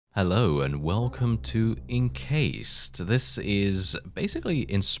Hello and welcome to Encased. This is basically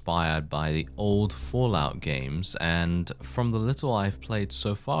inspired by the old Fallout games, and from the little I've played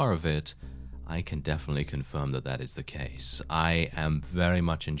so far of it, I can definitely confirm that that is the case. I am very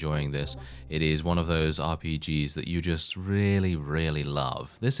much enjoying this. It is one of those RPGs that you just really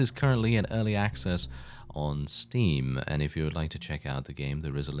love. This is currently in early access on Steam, and if you would like to check out the game,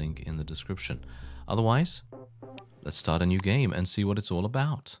 there is a link in the description. Otherwise, let's start a new game and see what it's all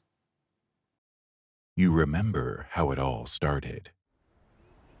about. You remember how it all started.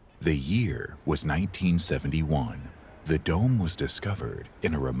 The year was 1971. The dome was discovered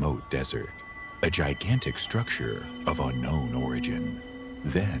in a remote desert, a gigantic structure of unknown origin.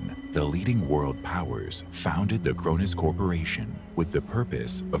 Then, the leading world powers founded the Cronus Corporation with the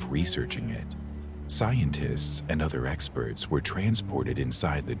purpose of researching it. Scientists and other experts were transported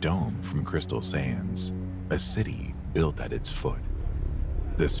inside the dome from Crystal Sands, a city built at its foot.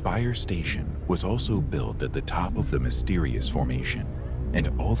 The Spire Station was also built at the top of the mysterious formation, and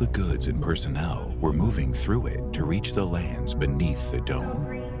all the goods and personnel were moving through it to reach the lands beneath the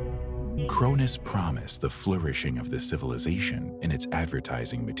dome. Cronus promised the flourishing of the civilization in its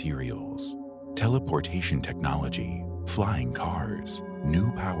advertising materials. Teleportation technology, flying cars,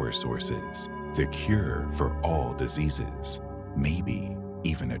 new power sources, the cure for all diseases, maybe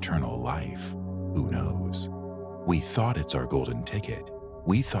even eternal life. Who knows? We thought it's our golden ticket.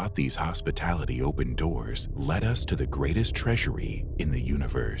 We thought these hospitality open doors led us to the greatest treasury in the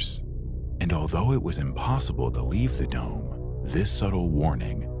universe. And although it was impossible to leave the dome, this subtle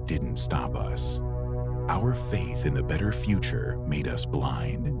warning didn't stop us. Our faith in the better future made us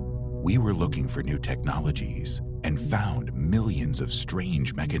blind. We were looking for new technologies and found millions of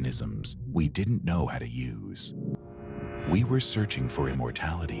strange mechanisms we didn't know how to use. We were searching for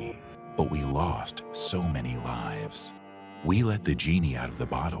immortality, but we lost so many lives. We let the genie out of the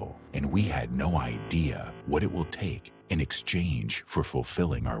bottle, and we had no idea what it will take in exchange for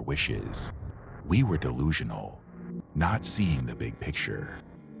fulfilling our wishes. We were delusional, not seeing the big picture.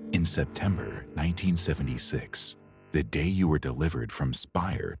 In September 1976, the day you were delivered from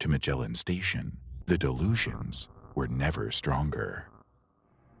Spire to Magellan Station, the delusions were never stronger.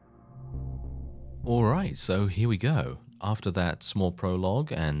 Alright, so here we go. After that small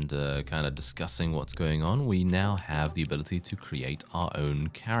prologue and kind of discussing what's going on, we now have the ability to create our own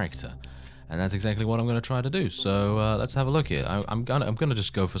character. And that's exactly what I'm going to try to do. So let's have a look here. I'm gonna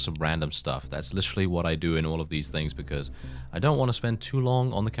just go for some random stuff. That's literally what I do in all of these things, because I don't want to spend too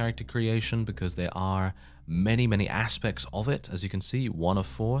long on the character creation, because there are many aspects of it. As you can see, 1 of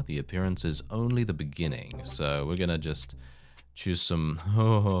 4. The appearance is only the beginning. So we're going to just choose some.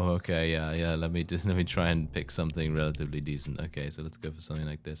 Okay, yeah. Let me try and pick something relatively decent. Okay, so let's go for something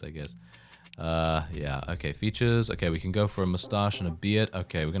like this, I guess. Yeah. Okay, features. Okay, we can go for a mustache and a beard.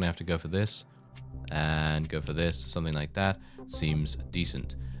 Okay, we're gonna have to go for this and go for this. Something like that seems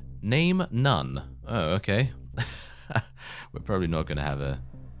decent. Name none. Oh, okay. We're probably not gonna have a.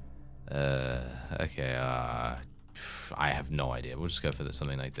 Okay. I have no idea. We'll just go for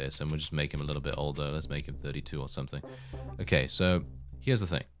something like this, and we'll just make him a little bit older. Let's make him 32 or something. Okay, so here's the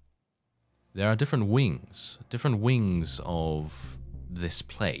thing. There are different wings of this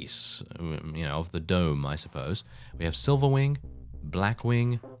place, you know, of the dome, I suppose. We have silver wing, black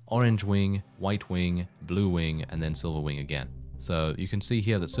wing, orange wing, white wing, blue wing, and then silver wing again. So you can see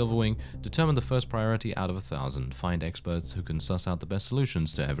here that silver wing, determine the first priority out of 1,000. Find experts who can suss out the best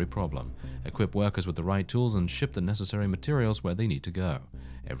solutions to every problem. Equip workers with the right tools and ship the necessary materials where they need to go.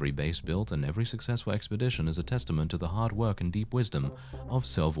 Every base built and every successful expedition is a testament to the hard work and deep wisdom of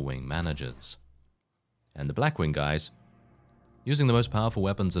silver wing managers. And the black wing guys, using the most powerful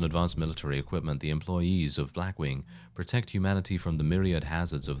weapons and advanced military equipment, the employees of Blackwing protect humanity from the myriad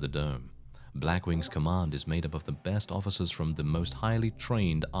hazards of the dome. Blackwing's command is made up of the best officers from the most highly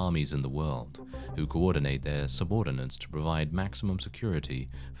trained armies in the world, who coordinate their subordinates to provide maximum security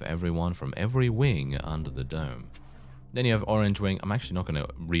for everyone from every wing under the dome. Then you have Orange Wing. I'm actually not going to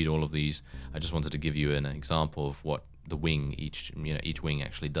read all of these. I just wanted to give you an example of what the wing, each wing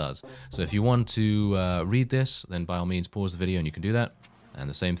actually does. So if you want to read this, then by all means pause the video and you can do that. And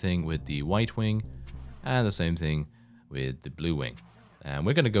the same thing with the White Wing, and the same thing with the Blue Wing. And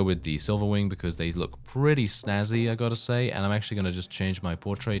we're going to go with the Silver Wing because they look pretty snazzy, I gotta say. And I'm actually going to just change my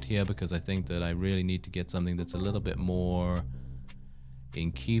portrait here because I think that I really need to get something that's a little bit more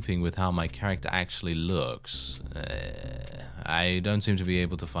in keeping with how my character actually looks. I don't seem to be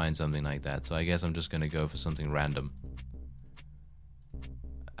able to find something like that, so I guess I'm just going to go for something random.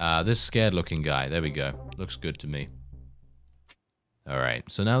 This scared looking guy, there we go. Looks good to me.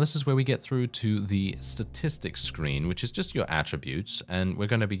 Alright, so now this is where we get through to the statistics screen, which is just your attributes, and we're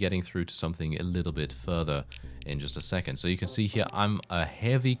going to be getting through to something a little bit further in just a second. So you can see here, I'm a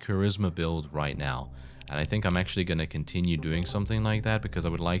heavy charisma build right now, and I think I'm actually going to continue doing something like that because I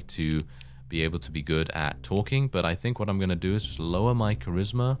would like to be able to be good at talking, but I think what I'm going to do is just lower my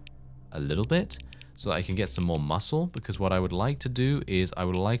charisma a little bit so that I can get some more muscle, because what I would like to do is I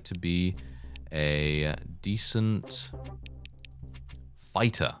would like to be a decent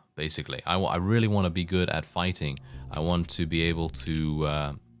fighter, basically. I really want to be good at fighting. I want to be able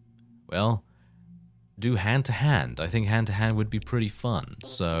to, well, do hand-to-hand. I think hand-to-hand would be pretty fun.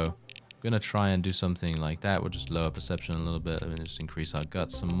 So I'm going to try and do something like that. We'll just lower perception a little bit and just increase our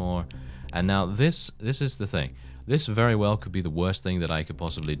guts some more. And now this is the thing. This very well could be the worst thing that I could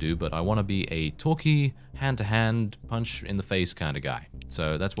possibly do, but I want to be a talky, hand-to-hand, punch-in-the-face kind of guy.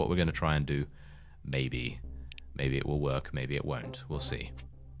 So that's what we're going to try and do. Maybe. Maybe it will work, maybe it won't. We'll see.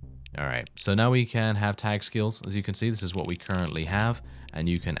 Alright, so now we can have tag skills. As you can see, this is what we currently have, and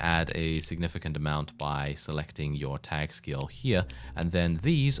you can add a significant amount by selecting your tag skill here, and then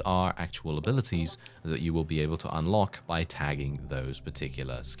these are actual abilities that you will be able to unlock by tagging those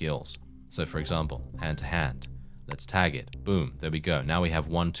particular skills. So for example, hand-to-hand. Let's tag it. Boom, there we go. Now we have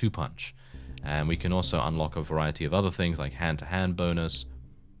 1-2 punch. And we can also unlock a variety of other things like hand-to-hand bonus,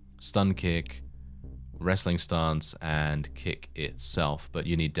 stun kick, wrestling stance, and kick itself, but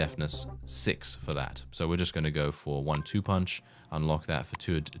you need deafness 6 for that. So we're just going to go for 1-2 punch, unlock that for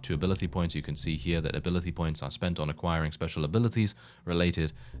two ability points. You can see here that ability points are spent on acquiring special abilities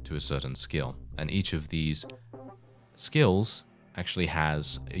related to a certain skill, and each of these skills actually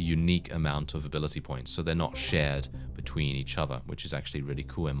has a unique amount of ability points, so they're not shared between each other, which is actually really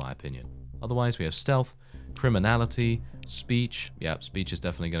cool in my opinion. Otherwise, we have stealth, criminality, speech. Yeah, speech is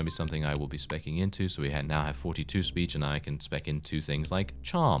definitely going to be something I will be speccing into. So we now have 42 speech, and I can spec into things like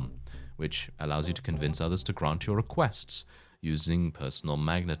charm, which allows you to convince others to grant your requests using personal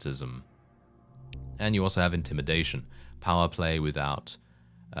magnetism. And you also have intimidation, power play without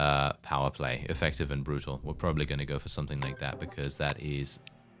power play, effective and brutal. We're probably going to go for something like that because that is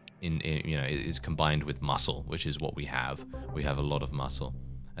is combined with muscle, which is what we have. We have a lot of muscle.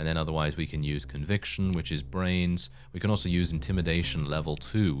 And then otherwise we can use conviction, which is brains. We can also use intimidation level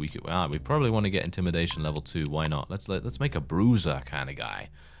 2. We probably want to get intimidation level 2. Why not? Let's make a bruiser kind of guy.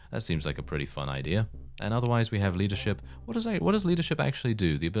 That seems like a pretty fun idea. And otherwise we have leadership. What does leadership actually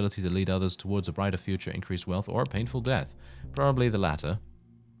do? The ability to lead others towards a brighter future, increased wealth, or a painful death. Probably the latter.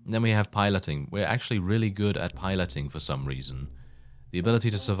 And then we have piloting. We're actually really good at piloting for some reason. The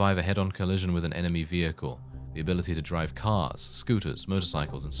ability to survive a head-on collision with an enemy vehicle. The ability to drive cars, scooters,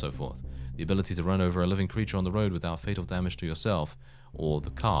 motorcycles, and so forth. The ability to run over a living creature on the road without fatal damage to yourself or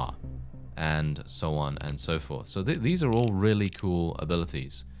the car, and so on and so forth. So these are all really cool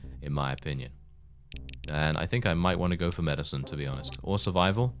abilities, in my opinion. And I think I might want to go for medicine, to be honest. Or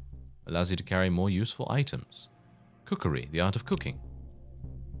survival. Allows you to carry more useful items. Cookery, the art of cooking.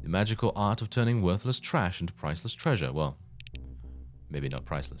 The magical art of turning worthless trash into priceless treasure. Well, maybe not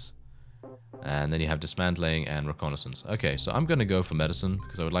priceless. And then you have dismantling and reconnaissance. Okay, so I'm going to go for medicine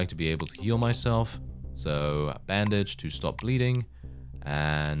because I would like to be able to heal myself. So bandage to stop bleeding,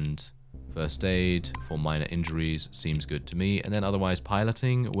 and first aid for minor injuries seems good to me. And then otherwise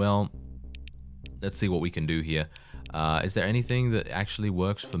piloting, well, let's see what we can do here. Is there anything that actually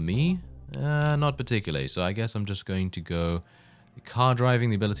works for me? Not particularly, so I guess I'm just going to go car driving,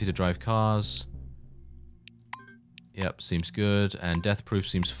 the ability to drive cars. Yep, seems good. And death proof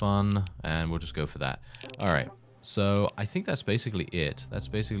seems fun, and we'll just go for that. Alright, so I think that's basically it. That's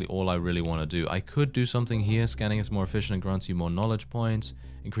basically all I really want to do. I could do something here. Scanning is more efficient and grants you more knowledge points,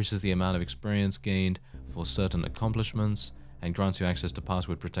 increases the amount of experience gained for certain accomplishments, and grants you access to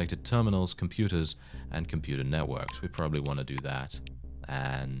password-protected terminals, computers, and computer networks. We probably want to do that.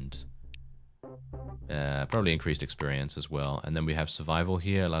 And probably increased experience as well. And then we have survival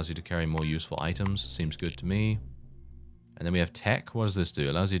here. Allows you to carry more useful items. Seems good to me. And then we have tech. What does this do? It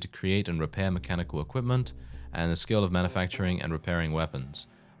allows you to create and repair mechanical equipment, and the skill of manufacturing and repairing weapons.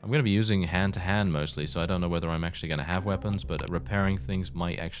 I'm going to be using hand-to-hand mostly, so I don't know whether I'm actually going to have weapons, but repairing things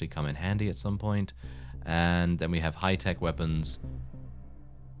might actually come in handy at some point. And then we have high-tech weapons.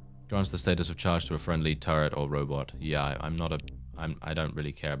 Grants the status of charge to a friendly turret or robot. Yeah, I don't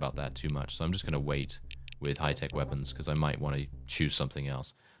really care about that too much, so I'm just going to wait with high-tech weapons because I might want to choose something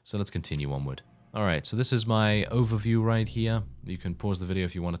else. So let's continue onward. Alright, so this is my overview right here. You can pause the video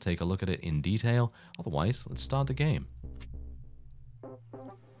if you want to take a look at it in detail. Otherwise, let's start the game.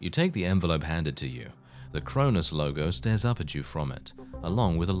 You take the envelope handed to you. The Cronus logo stares up at you from it,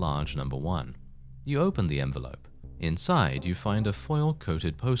 along with a large number 1. You open the envelope. Inside, you find a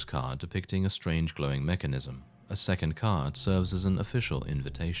foil-coated postcard depicting a strange glowing mechanism. A second card serves as an official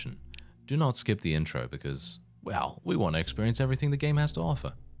invitation. Do not skip the intro because, well, we want to experience everything the game has to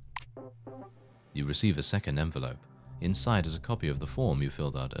offer. You receive a second envelope. Inside is a copy of the form you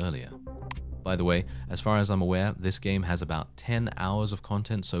filled out earlier. By the way, as far as I'm aware, this game has about 10 hours of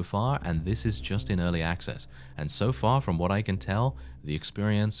content so far, and this is just in early access. And so far, from what I can tell, the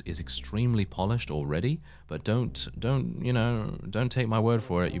experience is extremely polished already, but don't take my word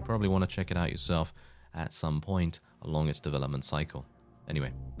for it. You probably want to check it out yourself at some point along its development cycle.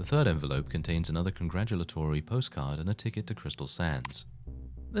 Anyway, the third envelope contains another congratulatory postcard and a ticket to Crystal Sands.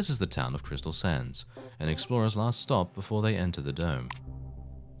 This is the town of Crystal Sands, an explorer's last stop before they enter the dome.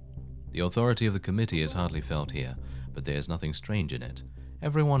 The authority of the committee is hardly felt here, but there is nothing strange in it.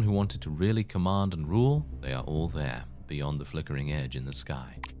 Everyone who wanted to really command and rule, they are all there, beyond the flickering edge in the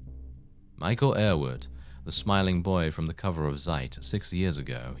sky. Michael Airwood, the smiling boy from the cover of Zeit 6 years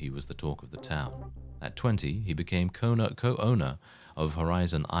ago, he was the talk of the town. At 20, he became co-owner of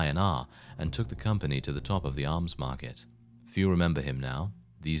Horizon INR and took the company to the top of the arms market. Few remember him now.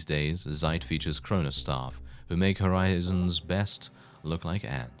 These days, Zeit features Cronus staff, who make Horizon's best look like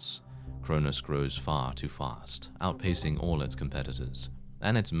ants. Cronus grows far too fast, outpacing all its competitors,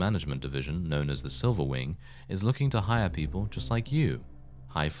 and its management division, known as the Silver Wing, is looking to hire people just like you,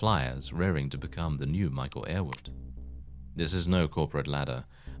 high flyers raring to become the new Michael Airwood. This is no corporate ladder,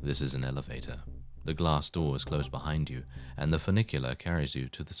 this is an elevator. The glass door is closed behind you, and the funicular carries you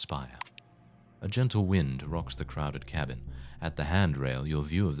to the spire. A gentle wind rocks the crowded cabin. At the handrail, your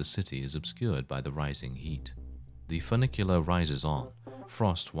view of the city is obscured by the rising heat. The funicular rises on.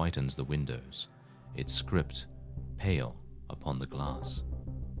 Frost whitens the windows, its script pale upon the glass.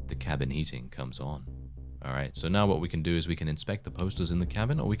 The cabin heating comes on. Alright, so now what we can do is we can inspect the posters in the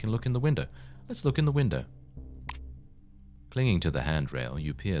cabin, or we can look in the window. Let's look in the window. Clinging to the handrail,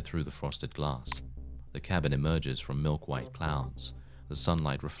 you peer through the frosted glass. The cabin emerges from milk-white clouds. The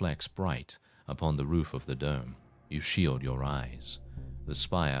sunlight reflects bright upon the roof of the dome. You shield your eyes. The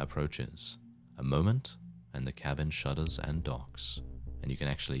spire approaches. A moment, and the cabin shudders and docks. And you can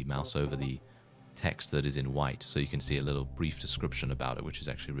actually mouse over the text that is in white, so you can see a little brief description about it, which is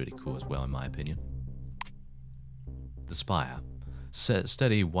actually really cool as well, in my opinion. The spire.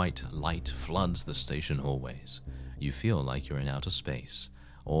 Steady white light floods the station hallways. You feel like you're in outer space,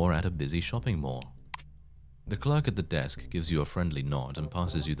 or at a busy shopping mall. The clerk at the desk gives you a friendly nod and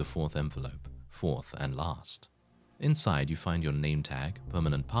passes you the fourth envelope, fourth and last. Inside, you find your name tag,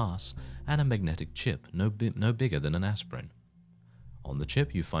 permanent pass, and a magnetic chip no bigger than an aspirin. On the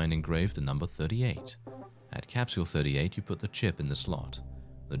chip, you find engraved the number 38. At capsule 38, you put the chip in the slot.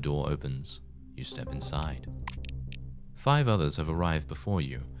 The door opens. You step inside. 5 others have arrived before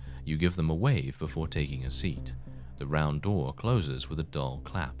you. You give them a wave before taking a seat. The round door closes with a dull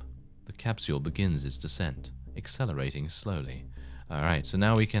clap. The capsule begins its descent, accelerating slowly. Alright, so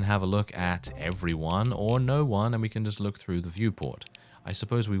now we can have a look at everyone or no one, and we can just look through the viewport. I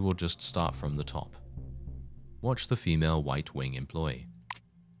suppose we will just start from the top. Watch the female White Wing employee.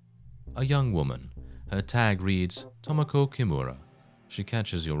 A young woman. Her tag reads, Tomoko Kimura. She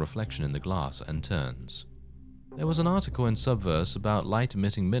catches your reflection in the glass and turns. There was an article in Subverse about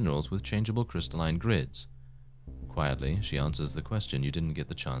light-emitting minerals with changeable crystalline grids. Quietly, she answers the question you didn't get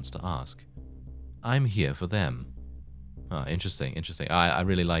the chance to ask. I'm here for them. Ah, interesting. I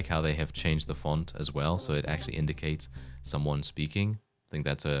really like how they have changed the font as well, so it actually indicates someone speaking. I think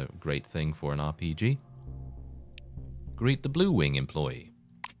that's a great thing for an RPG. Greet the Blue Wing employee.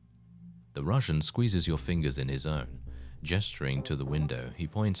 The Russian squeezes your fingers in his own. Gesturing to the window, he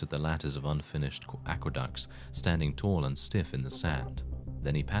points at the ladders of unfinished aqueducts standing tall and stiff in the sand.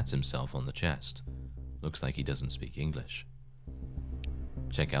 Then he pats himself on the chest. Looks like he doesn't speak English.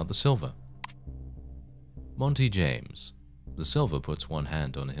 Check out the Silver. Monty James. The Silver puts one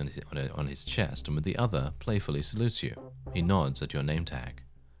hand on his chest and with the other playfully salutes you. He nods at your name tag.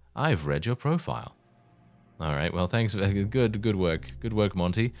 I've read your profile. Alright, well thanks. Good work. Good work,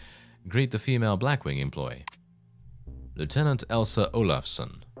 Monty. Greet the female Blackwing employee. Lieutenant Elsa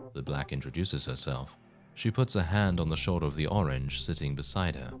Olafsson. The Black introduces herself. She puts a hand on the shoulder of the Orange sitting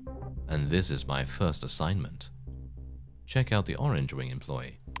beside her. And this is my first assignment. Check out the Orange Wing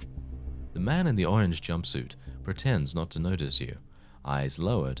employee. The man in the orange jumpsuit pretends not to notice you. Eyes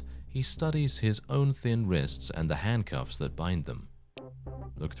lowered, he studies his own thin wrists and the handcuffs that bind them.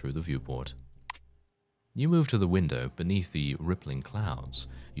 Look through the viewport. You move to the window beneath the rippling clouds.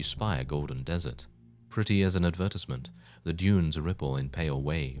 You spy a golden desert. Pretty as an advertisement, the dunes ripple in pale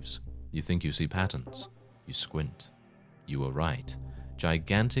waves. You think you see patterns. You squint. You were right.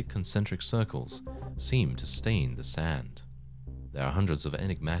 Gigantic concentric circles seem to stain the sand. There are hundreds of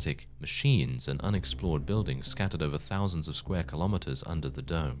enigmatic machines and unexplored buildings scattered over thousands of square kilometers under the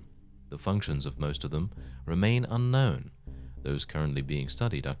dome. The functions of most of them remain unknown. Those currently being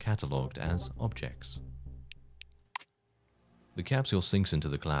studied are catalogued as objects. The capsule sinks into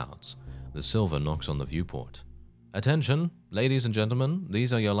the clouds. The silver knocks on the viewport. Attention, ladies and gentlemen,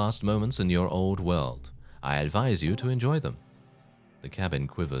 these are your last moments in your old world. I advise you to enjoy them. The cabin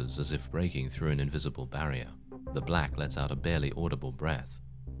quivers as if breaking through an invisible barrier. The black lets out a barely audible breath.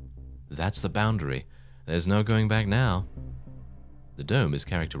 That's the boundary. There's no going back now. The dome is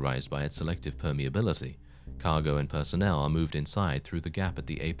characterized by its selective permeability. Cargo and personnel are moved inside through the gap at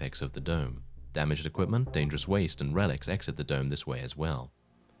the apex of the dome. Damaged equipment, dangerous waste, and relics exit the dome this way as well.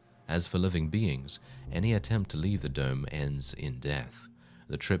 As for living beings, any attempt to leave the dome ends in death.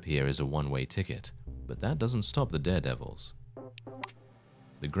 The trip here is a one-way ticket, but that doesn't stop the daredevils.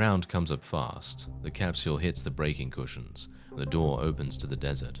 The ground comes up fast. The capsule hits the braking cushions. The door opens to the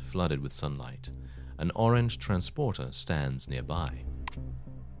desert, flooded with sunlight. An orange transporter stands nearby.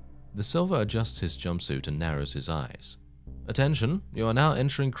 The Silver adjusts his jumpsuit and narrows his eyes. Attention, you are now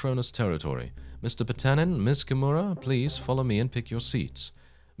entering Cronus territory. Mr. Patanin, Miss Kimura, please follow me and pick your seats.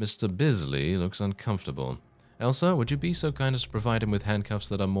 Mr. Bisley looks uncomfortable. Elsa, would you be so kind as to provide him with handcuffs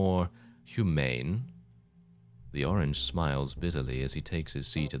that are more humane? The orange smiles bitterly as he takes his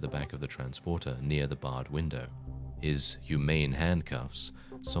seat at the back of the transporter near the barred window. His humane handcuffs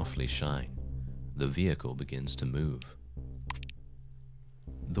softly shine. The vehicle begins to move.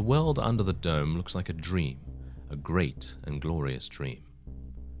 The world under the dome looks like a dream, a great and glorious dream.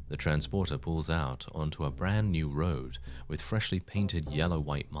 The transporter pulls out onto a brand new road with freshly painted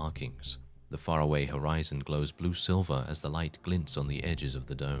yellow-white markings. The faraway horizon glows blue-silver as the light glints on the edges of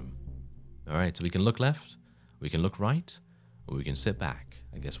the dome. Alright, so we can look left, we can look right, or we can sit back.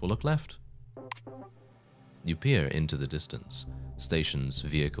 I guess we'll look left. You peer into the distance. Stations,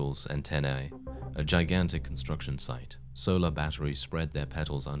 vehicles, antennae, a gigantic construction site. Solar batteries spread their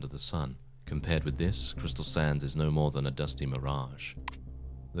petals under the sun. Compared with this, Crystal Sands is no more than a dusty mirage.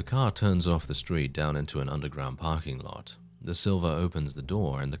 The car turns off the street down into an underground parking lot. The Silver opens the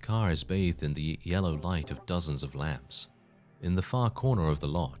door and the car is bathed in the yellow light of dozens of lamps. In the far corner of the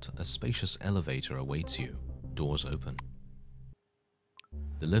lot, a spacious elevator awaits you. Doors open.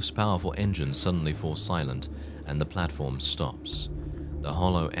 The lift's powerful engine suddenly falls silent and the platform stops. The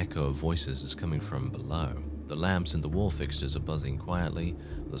hollow echo of voices is coming from below. The lamps in the wall fixtures are buzzing quietly.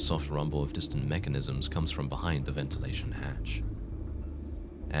 The soft rumble of distant mechanisms comes from behind the ventilation hatch.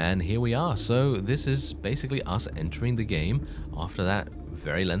 And here we are. So this is basically us entering the game after that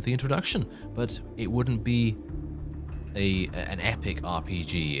very lengthy introduction. But it wouldn't be an epic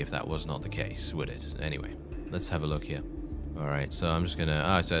RPG if that was not the case, would it? Anyway, let's have a look here. Alright, so I'm just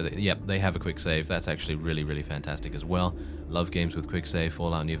gonna... yep, they have a quick save. That's actually really, really fantastic as well. Love games with quick save.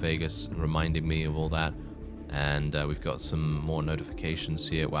 Fallout New Vegas reminding me of all that. And we've got some more notifications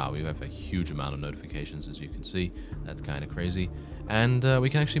here. Wow, we have a huge amount of notifications, as you can see. That's kind of crazy. And we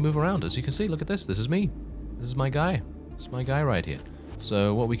can actually move around. As you can see, look at this. This is me. This is my guy. This is my guy right here.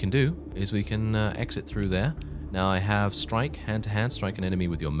 So what we can do is we can exit through there. Now I have strike, hand-to-hand, strike an enemy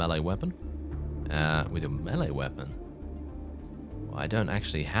with your melee weapon. With your melee weapon? Well, I don't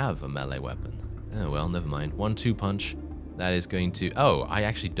actually have a melee weapon. Oh well, never mind. 1-2 punch. That is going to... Oh, I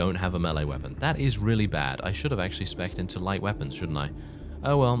actually don't have a melee weapon. That is really bad. I should have actually spec'd into light weapons, shouldn't I?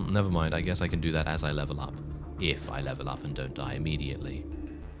 Oh well, never mind. I guess I can do that as I level up. If I level up and don't die immediately.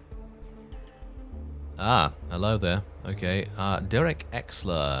 Ah, hello there. Okay, Derek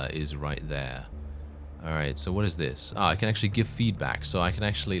Exler is right there. Alright, so what is this? Ah, I can actually give feedback. So I can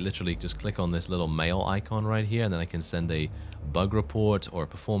actually literally just click on this little mail icon right here, and then I can send a bug report or a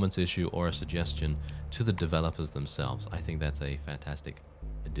performance issue or a suggestion to the developers themselves. I think that's a fantastic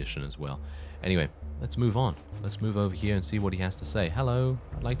addition as well. Anyway, let's move on. Let's move over here and see what he has to say. Hello,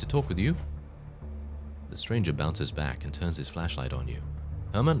 I'd like to talk with you. The stranger bounces back and turns his flashlight on you.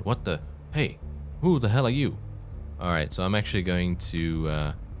 Herman, what the... Hey, who the hell are you? Alright, so I'm actually going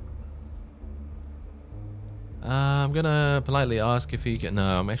to... I'm gonna politely ask if he can...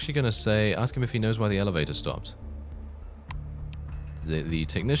 No, I'm actually gonna say... Ask him if he knows why the elevator stopped. The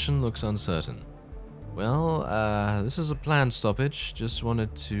technician looks uncertain. Well, this is a planned stoppage. Just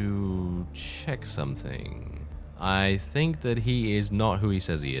wanted to check something. I think that he is not who he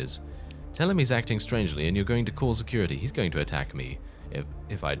says he is. Tell him he's acting strangely and you're going to call security. He's going to attack me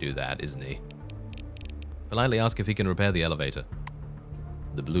if I do that, isn't he? Politely ask if he can repair the elevator.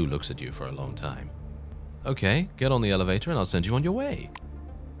 The blue looks at you for a long time. Okay, get on the elevator and I'll send you on your way.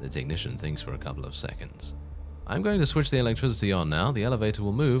 The technician thinks for a couple of seconds. I'm going to switch the electricity on now. The elevator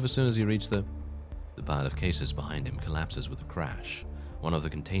will move as soon as you reach the... The pile of cases behind him collapses with a crash. One of the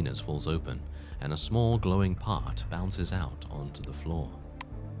containers falls open, and a small glowing part bounces out onto the floor.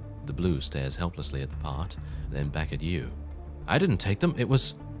 The blue stares helplessly at the part, then back at you. I didn't take them. It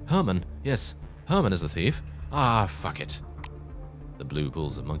was Herman. Yes, Herman is the thief. Ah, fuck it. The blue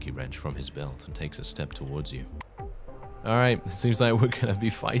pulls a monkey wrench from his belt and takes a step towards you. Alright, seems like we're going to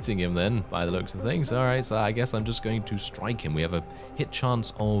be fighting him then, by the looks of things. Alright, so I guess I'm just going to strike him. We have a hit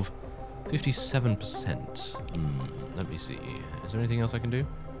chance of 57%. Let me see. Is there anything else I can do?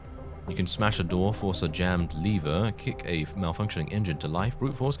 You can smash a door, force a jammed lever, kick a malfunctioning engine to life.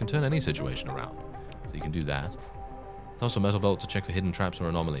 Brute force can turn any situation around. So you can do that. Toss a metal belt to check for hidden traps or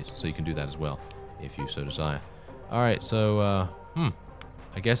anomalies. So you can do that as well, if you so desire. Alright, so,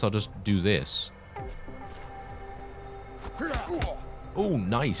 I guess I'll just do this. Oh,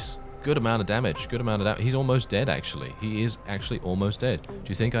 nice. Good amount of damage. Good amount of damage. He's almost dead, actually. He is actually almost dead. Do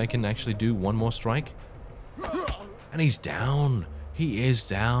you think I can actually do one more strike? And he's down. He is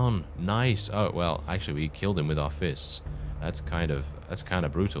down. Nice. Oh, well, actually, we killed him with our fists. That's kind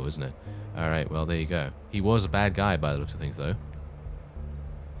of brutal, isn't it? All right, well, there you go. He was a bad guy by the looks of things, though.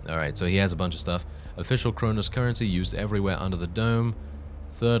 All right, so he has a bunch of stuff. Official Cronus currency used everywhere under the dome.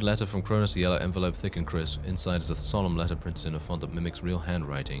 Third letter from Cronus, a yellow envelope, thick and crisp. Inside is a solemn letter printed in a font that mimics real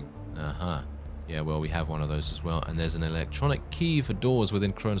handwriting. Yeah, well, we have one of those as well. And there's an electronic key for doors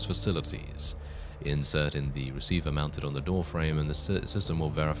within Cronus facilities. Insert in the receiver mounted on the door frame, and the system will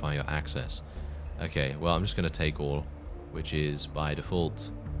verify your access. Okay, well, I'm just going to take all, which is by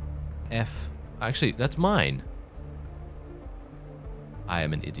default F. Actually, that's mine. I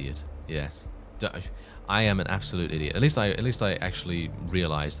am an idiot. Yes. I am an absolute idiot. At least I actually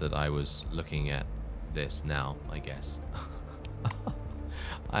realized that I was looking at this now, I guess.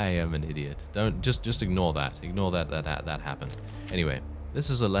 I am an idiot. Don't just ignore that. Ignore that happened. Anyway,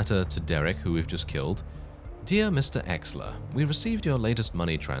 this is a letter to Derek, who we've just killed. Dear Mr. Exler, we received your latest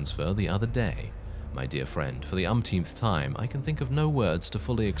money transfer the other day. My dear friend, for the umpteenth time, I can think of no words to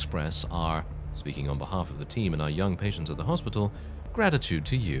fully express our, speaking on behalf of the team and our young patients at the hospital, gratitude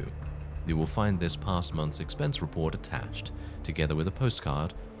to you. You will find this past month's expense report attached, together with a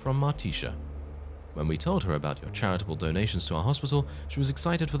postcard from Martisha. When we told her about your charitable donations to our hospital, she was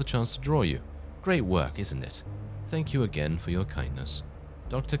excited for the chance to draw you. Great work, isn't it? Thank you again for your kindness.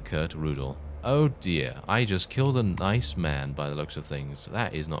 Dr. Kurt Rudel. Oh dear, I just killed a nice man by the looks of things.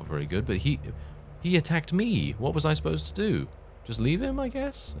 That is not very good, but he attacked me. What was I supposed to do? Just leave him, I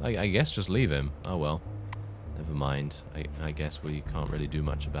guess? I guess just leave him. Oh well. Never mind. I guess we can't really do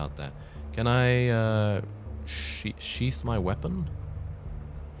much about that. Can I sheath my weapon?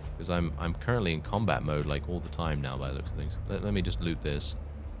 Because I'm currently in combat mode like all the time now by the looks of things. Let me just loot this.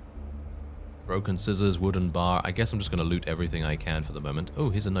 Broken scissors, wooden bar. I guess I'm just going to loot everything I can for the moment. Oh,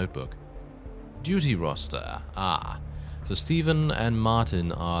 here's a notebook. Duty roster. So Stephen and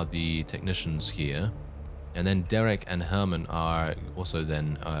Martin are the technicians here. And then Derek and Herman are also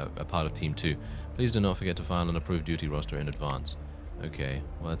then a part of Team 2. Please do not forget to file an approved duty roster in advance. Okay,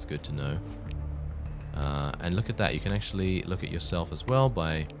 well that's good to know. And look at that, you can actually look at yourself as well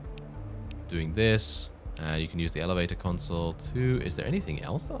by doing this. You can use the elevator console too. Is there anything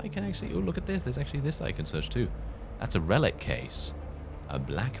else that I can actually... Oh, look at this, there's actually this that I can search too. That's a relic case. A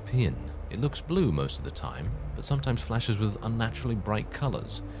black pin. It looks blue most of the time, but sometimes flashes with unnaturally bright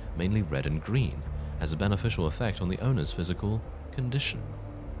colors, mainly red and green. Has a beneficial effect on the owner's physical condition.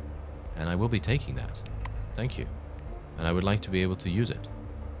 And I will be taking that. Thank you. And I would like to be able to use it.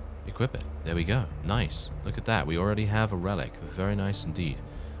 Equip it. There we go. Nice. Look at that. We already have a relic. Very nice indeed.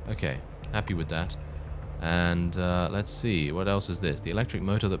 Okay. Happy with that. And let's see. What else is this? The electric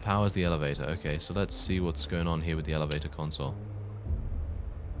motor that powers the elevator. Okay, so let's see what's going on here with the elevator console.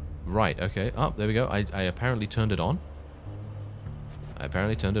 Right. Okay. Oh, there we go. I apparently turned it on.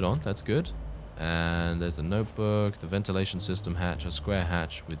 That's good. And there's a notebook, the ventilation system hatch, a square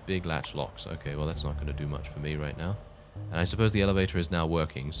hatch with big latch locks. Okay, well that's not going to do much for me right now. And I suppose the elevator is now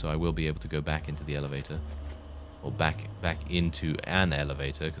working, so I will be able to go back into the elevator. Or back into an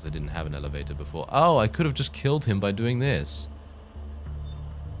elevator, because I didn't have an elevator before. Oh, I could have just killed him by doing this.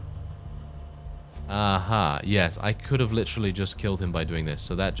 Aha, yes, I could have literally just killed him by doing this.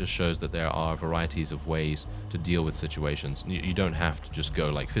 So that just shows that there are varieties of ways to deal with situations. You don't have to just go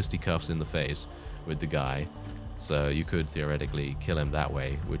like fisticuffs in the face with the guy. So you could theoretically kill him that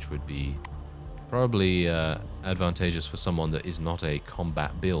way, which would be probably advantageous for someone that is not a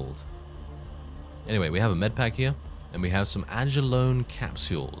combat build. Anyway, we have a med pack here, and we have some Agilone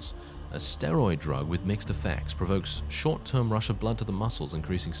capsules. A steroid drug with mixed effects provokes short-term rush of blood to the muscles,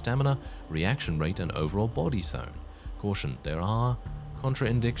 increasing stamina, reaction rate, and overall body tone. Caution, there are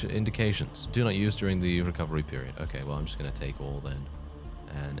contraindications. Do not use during the recovery period. Okay, well, I'm just going to take all then.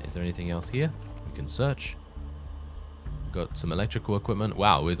 And is there anything else here? We can search. Got some electrical equipment.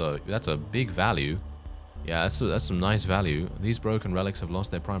 Wow, that's a big value. Yeah, that's some nice value. These broken relics have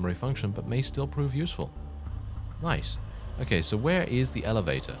lost their primary function, but may still prove useful. Nice. Okay, so where is the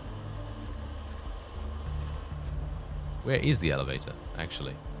elevator? Where is the elevator,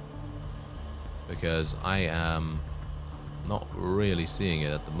 actually? Because I am not really seeing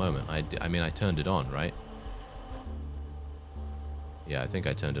it at the moment. I mean, I turned it on, right? Yeah, I think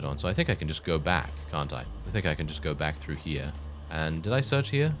I turned it on. So I think I can just go back, can't I? I think I can just go back through here. And did I search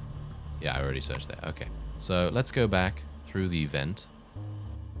here? Yeah, I already searched there. Okay. So let's go back through the vent.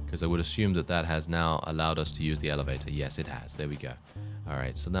 Because I would assume that that has now allowed us to use the elevator. Yes, it has. There we go.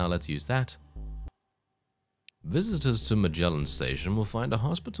 Alright, so now let's use that. Visitors to Magellan Station will find a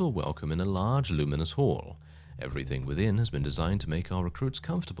hospital welcome in a large luminous hall. Everything within has been designed to make our recruits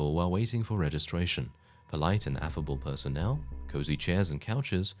comfortable while waiting for registration. Polite and affable personnel, cozy chairs and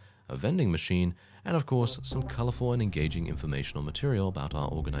couches, a vending machine, and of course some colorful and engaging informational material about our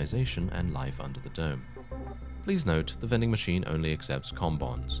organization and life under the dome. Please note, the vending machine only accepts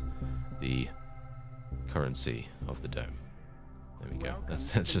combons, the currency of the dome. There we go.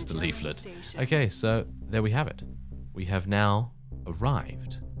 That's just the leaflet. Okay, so there we have it. We have now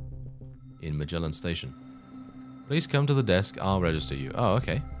arrived in Magellan Station. Please come to the desk, I'll register you. Oh,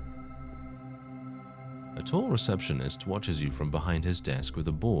 okay. A tall receptionist watches you from behind his desk with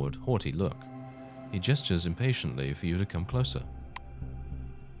a bored, haughty look. He gestures impatiently for you to come closer.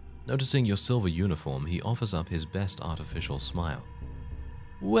 Noticing your silver uniform, he offers up his best artificial smile.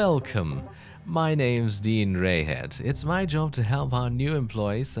 Welcome. My name's Dean Rayhead. It's my job to help our new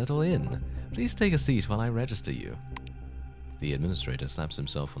employees settle in. Please take a seat while I register you. The administrator slaps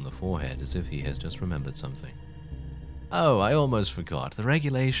himself on the forehead as if he has just remembered something. Oh, I almost forgot. The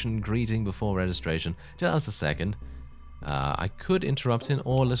regulation greeting before registration. Just a second. I could interrupt him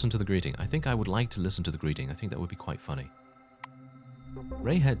or listen to the greeting. I think I would like to listen to the greeting. I think that would be quite funny.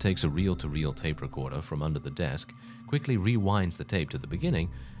 Rayhead takes a reel-to-reel tape recorder from under the desk, quickly rewinds the tape to the beginning,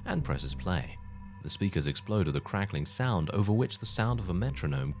 and presses play. The speakers explode with a crackling sound over which the sound of a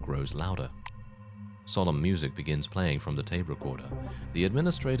metronome grows louder. Solemn music begins playing from the tape recorder. The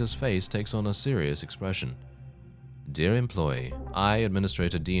administrator's face takes on a serious expression. Dear employee, I,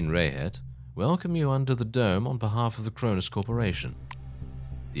 Administrator Dean Rayhead, welcome you under the dome on behalf of the Cronus Corporation.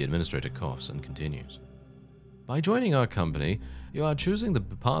 The administrator coughs and continues. By joining our company, you are choosing the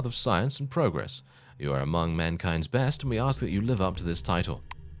path of science and progress. You are among mankind's best, and we ask that you live up to this title.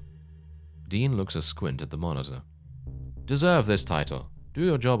 Dean looks asquint at the monitor. Deserve this title. Do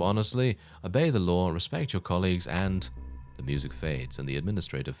your job honestly, obey the law, respect your colleagues, and... The music fades, and the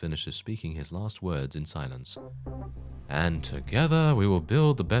administrator finishes speaking his last words in silence. And together we will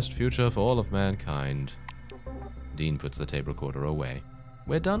build the best future for all of mankind. Dean puts the tape recorder away.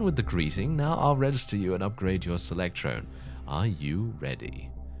 We're done with the greeting. Now I'll register you and upgrade your Selectrone. Are you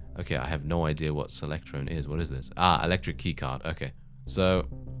ready? Okay, I have no idea what Selectrone is. What is this? Ah, electric keycard. Okay, so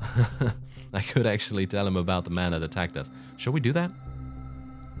I could actually tell him about the man that attacked us. Shall we do that?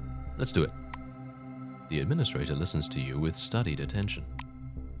 Let's do it. The administrator listens to you with studied attention.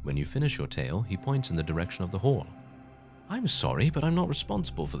 When you finish your tale, he points in the direction of the hall. I'm sorry, but I'm not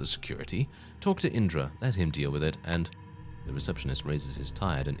responsible for the security. Talk to Indra, let him deal with it, and... The receptionist raises his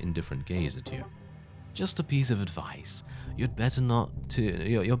tired and indifferent gaze at you. Just a piece of advice. You're better not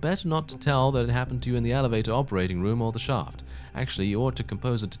to tell that it happened to you in the elevator operating room or the shaft. Actually, you ought to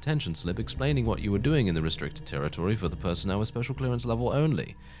compose a detention slip explaining what you were doing in the restricted territory for the personnel with special clearance level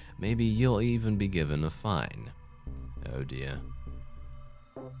only. Maybe you'll even be given a fine. Oh dear.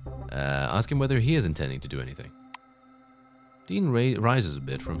 Ask him whether he is intending to do anything. Dean rises a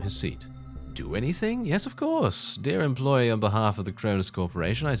bit from his seat. Do anything? Yes, of course. Dear employee, on behalf of the Cronus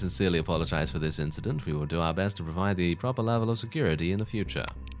Corporation, I sincerely apologize for this incident. We will do our best to provide the proper level of security in the future.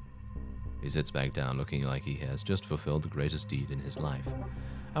 He sits back down, looking like he has just fulfilled the greatest deed in his life.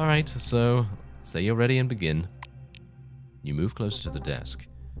 Alright, so, say you're ready and begin. You move closer to the desk.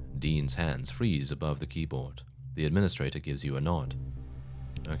 Dean's hands freeze above the keyboard. The administrator gives you a nod.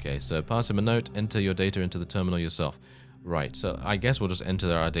 Okay, so pass him a note, enter your data into the terminal yourself. Right, so I guess we'll just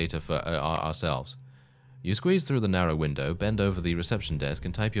enter our data for ourselves. You squeeze through the narrow window, bend over the reception desk,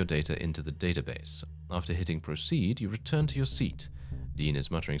 and type your data into the database. After hitting proceed, you return to your seat. Dean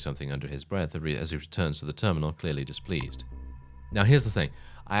is muttering something under his breath as he returns to the terminal, clearly displeased. Now here's the thing.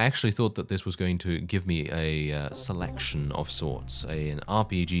 I actually thought that this was going to give me a selection of sorts, an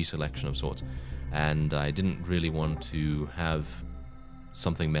RPG selection of sorts, and I didn't really want to have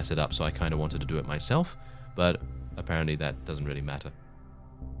something mess it up, so I kind of wanted to do it myself, but apparently that doesn't really matter.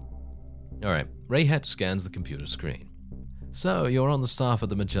 Alright, Rayhet scans the computer screen. So, you're on the staff at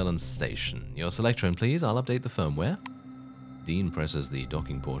the Magellan station. Your Selectron, please. I'll update the firmware. Dean presses the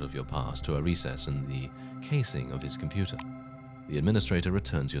docking port of your pass to a recess in the casing of his computer. The administrator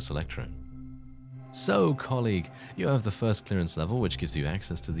returns your Selectron. So, colleague, you have the first clearance level, which gives you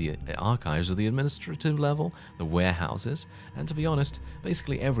access to the archives of the administrative level, the warehouses, and to be honest,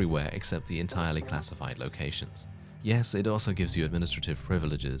 basically everywhere except the entirely classified locations. Yes, it also gives you administrative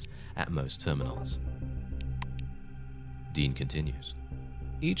privileges at most terminals. Dean continues.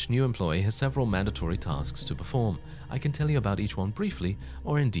 Each new employee has several mandatory tasks to perform. I can tell you about each one briefly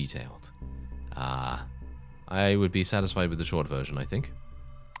or in detail. I would be satisfied with the short version, I think.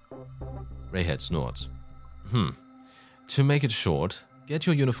 Rayhead snorts. To make it short, get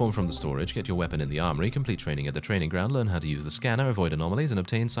your uniform from the storage, get your weapon in the armory, complete training at the training ground, learn how to use the scanner, avoid anomalies, and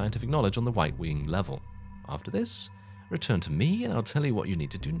obtain scientific knowledge on the White Wing level. After this, return to me and I'll tell you what you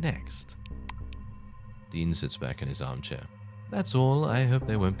need to do next. Dean sits back in his armchair. That's all. I hope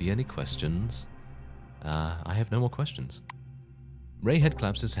there won't be any questions. I have no more questions. Rayhead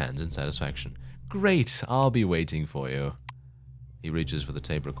claps his hands in satisfaction. Great, I'll be waiting for you. He reaches for the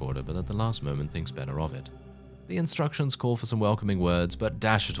tape recorder, but at the last moment thinks better of it. The instructions call for some welcoming words, but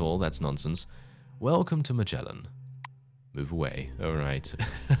dash it all, that's nonsense. Welcome to Magellan. Move away. All right.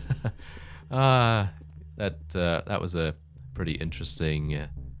 That was a pretty interesting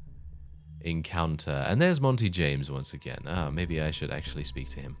encounter. And there's Monty James once again. Maybe I should actually speak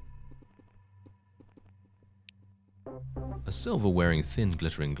to him. A silver wearing thin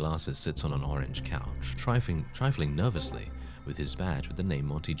glittering glasses sits on an orange couch, trifling nervously with his badge with the name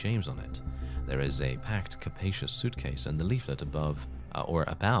Monty James on it. There is a packed, capacious suitcase and the leaflet above, or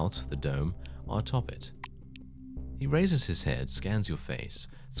about, the dome atop it. He raises his head, scans your face,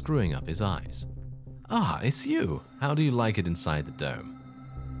 screwing up his eyes. It's you! How do you like it inside the dome?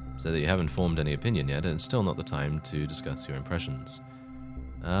 So that you haven't formed any opinion yet, and it's still not the time to discuss your impressions.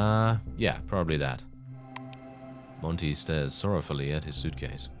 Yeah, probably that. Monty stares sorrowfully at his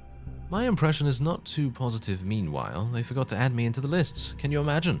suitcase. My impression is not too positive meanwhile. They forgot to add me into the lists. Can you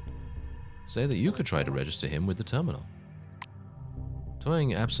imagine? Say that you could try to register him with the terminal.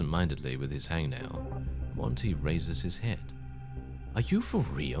 Toying absent-mindedly with his hangnail, Monty raises his head. Are you for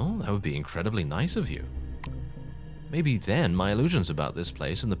real? That would be incredibly nice of you. Maybe then my illusions about this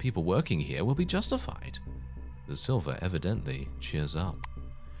place and the people working here will be justified. The silver evidently cheers up.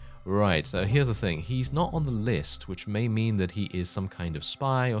 Right, so here's the thing. He's not on the list, which may mean that he is some kind of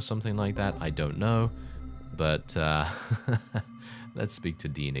spy or something like that. I don't know. But, let's speak to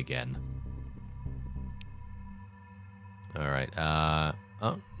Dean again. Alright,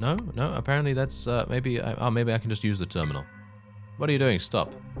 oh, no, apparently that's, maybe I can just use the terminal. What are you doing?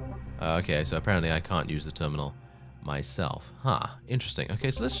 Stop. Okay, so apparently I can't use the terminal myself. Interesting. Okay,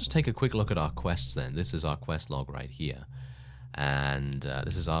 so let's just take a quick look at our quests then. This is our quest log right here. And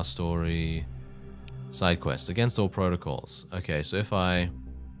this is our story. Side quests. Against all protocols. Okay, so if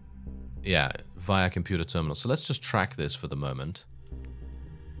yeah, via computer terminal. So let's just track this for the moment.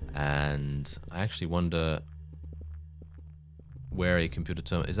 And I actually wonder where a computer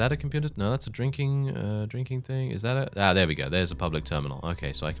terminal... Is that a computer... No, that's a drinking thing. Is that a... there we go. There's a public terminal.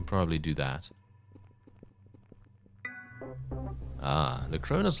 Okay, so I can probably do that. The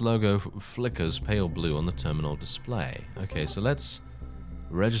Cronus logo flickers pale blue on the terminal display. Okay, so let's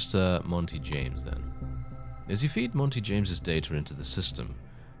register Monty James then. As you feed Monty James's data into the system,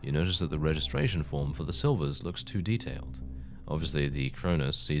 you notice that the registration form for the Silvers looks too detailed. Obviously, the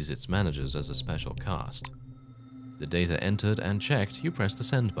Cronus sees its managers as a special caste. The data entered and checked, you press the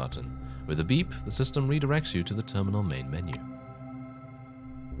send button. With a beep, the system redirects you to the terminal main menu.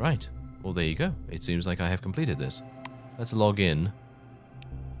 Right. Well, there you go. It seems like I have completed this. Let's log in.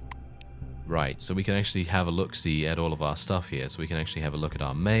 Right, so we can actually have a look-see at all of our stuff here. So we can actually have a look at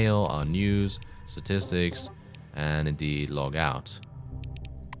our mail, our news, statistics, and indeed log out.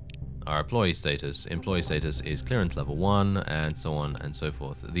 Our employee status is clearance level 1, and so on and so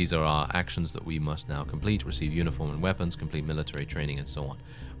forth. These are our actions that we must now complete: receive uniform and weapons, complete military training, and so on.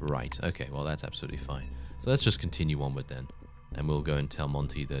 Right, okay, well that's absolutely fine. So let's just continue onward then. And we'll go and tell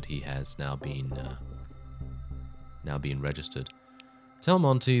Monty that he has now been registered. Tell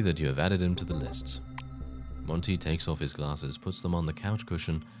Monty that you have added him to the lists. Monty takes off his glasses, puts them on the couch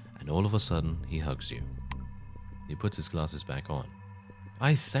cushion, and all of a sudden, he hugs you. He puts his glasses back on.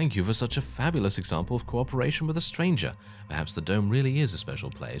 I thank you for such a fabulous example of cooperation with a stranger. Perhaps the dome really is a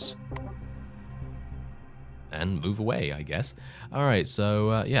special place. And move away, I guess. Alright,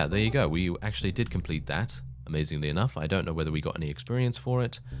 so yeah, there you go. We actually did complete that, amazingly enough. I don't know whether we got any experience for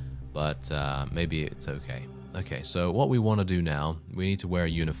it, but maybe it's okay. Okay, so what we want to do now, we need to wear a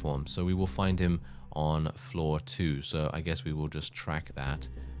uniform. So we will find him on floor 2. So I guess we will just track that,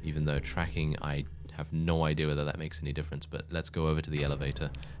 even though tracking, I have no idea whether that makes any difference. But let's go over to the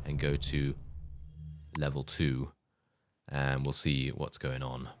elevator and go to level 2, and we'll see what's going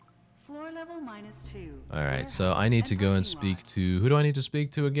on. Floor level -2. Alright, so I need to go and speak to... Who do I need to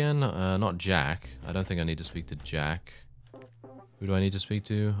speak to again? Not Jack. I don't think I need to speak to Jack. Who do I need to speak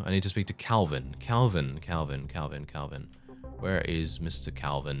to? I need to speak to Calvin. Calvin. Where is Mr.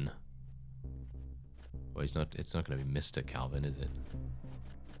 Calvin? Well, he's not... It's not going to be Mr. Calvin, is it?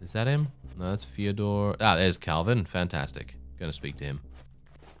 Is that him? No, that's Fyhrr. Ah, there's Calvin. Fantastic. Gonna speak to him.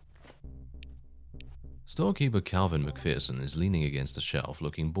 Storekeeper Calvin McPherson is leaning against a shelf,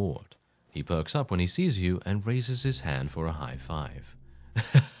 looking bored. He perks up when he sees you and raises his hand for a high five.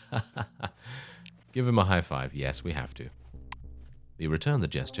 Give him a high five. Yes, we have to. You return the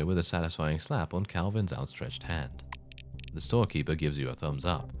gesture with a satisfying slap on Calvin's outstretched hand. The storekeeper gives you a thumbs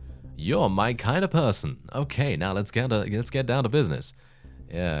up. You're my kind of person. Okay, now let's get down to business.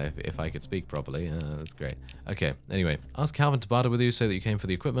 Yeah, if I could speak properly, that's great. Okay, anyway, ask Calvin to barter with you, say that you came for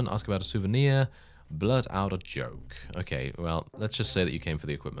the equipment, ask about a souvenir, blurt out a joke. Okay, well, let's just say that you came for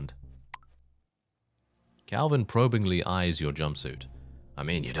the equipment. Calvin probingly eyes your jumpsuit. I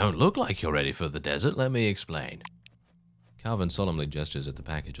mean, you don't look like you're ready for the desert, let me explain. Calvin solemnly gestures at the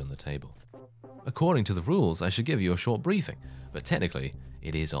package on the table. According to the rules, I should give you a short briefing, but technically,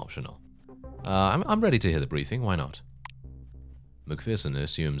 it is optional. I'm ready to hear the briefing, why not? McPherson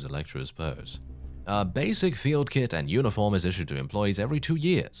assumes a lecturer's pose. A basic field kit and uniform is issued to employees every 2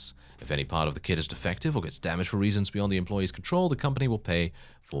 years. If any part of the kit is defective or gets damaged for reasons beyond the employee's control, the company will pay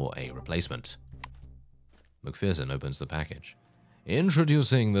for a replacement. McPherson opens the package.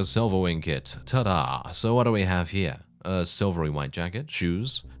 Introducing the Silverwing kit. Ta-da! So what do we have here? A silvery white jacket,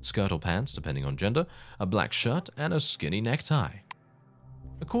 shoes, skirt or pants, depending on gender, a black shirt, and a skinny necktie.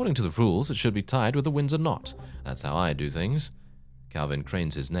 According to the rules, it should be tied with a Windsor knot. That's how I do things. Calvin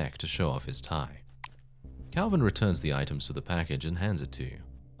cranes his neck to show off his tie. Calvin returns the items to the package and hands it to you.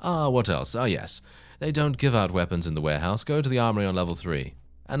 Ah, what else? Ah, yes. They don't give out weapons in the warehouse. Go to the armory on level 3.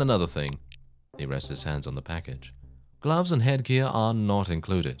 And another thing. He rests his hands on the package. Gloves and headgear are not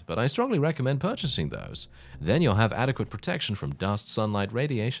included, but I strongly recommend purchasing those. Then you'll have adequate protection from dust, sunlight,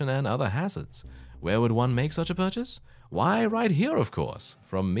 radiation, and other hazards. Where would one make such a purchase? Why, right here, of course.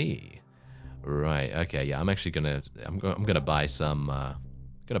 From me. Right, okay, yeah, I'm actually gonna... I'm gonna buy some...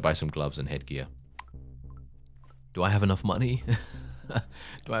 gloves and headgear. Do I have enough money?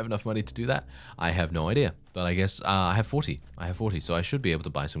 Do I have enough money to do that? I have no idea, but I guess I have 40. I have 40, so I should be able to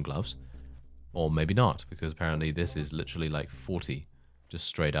buy some gloves. Or maybe not, because apparently this is literally like 40, just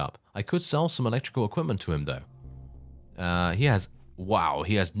straight up. I could sell some electrical equipment to him, though. He has... Wow,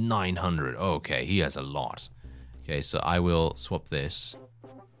 he has 900. Okay, he has a lot. Okay, so I will swap this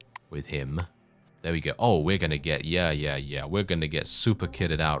with him. There we go. Oh, we're going to get... Yeah. We're going to get super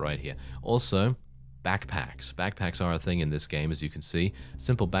kitted out right here. Also... Backpacks. Backpacks are a thing in this game, as you can see.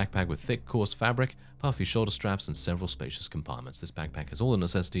 Simple backpack with thick, coarse fabric, puffy shoulder straps, and several spacious compartments. This backpack has all the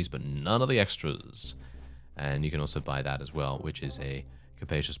necessities, but none of the extras. And you can also buy that as well, which is a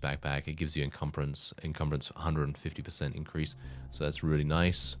capacious backpack. It gives you encumbrance 150% increase, so that's really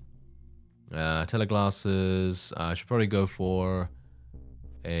nice. Teleglasses. I should probably go for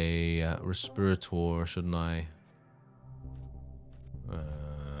a respirator, shouldn't I?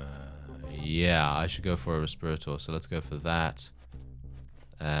 Yeah, I should go for a respirator, so let's go for that.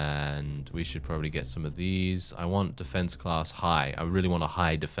 And we should probably get some of these. I want defense class high. I really want a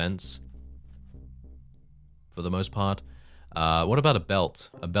high defense for the most part. What about a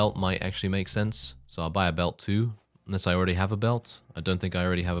belt? A belt might actually make sense, so I'll buy a belt too, unless I already have a belt. I don't think I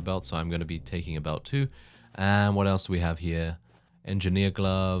already have a belt, so I'm going to be taking a belt too. And what else do we have here? Engineer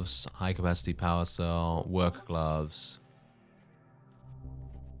gloves, high capacity power cell, work gloves.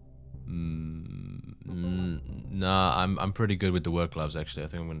 Nah, I'm pretty good with the work gloves, actually. I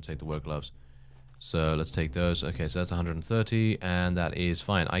think I'm going to take the work gloves. So let's take those. Okay, so that's 130, and that is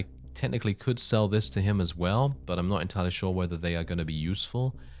fine. I technically could sell this to him as well, but I'm not entirely sure whether they are going to be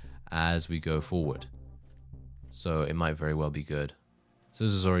useful as we go forward. So it might very well be good.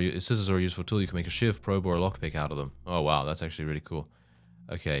 Scissors are a useful tool. You can make a shiv, probe, or a lockpick out of them. Oh, wow, that's actually really cool.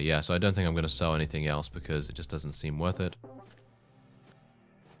 Okay, yeah, so I don't think I'm going to sell anything else because it just doesn't seem worth it.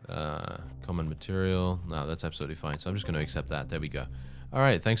 Common material. No, that's absolutely fine. So I'm just going to accept that. There we go.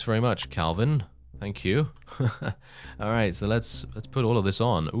 Alright, thanks very much, Calvin. Thank you. Alright, so let's put all of this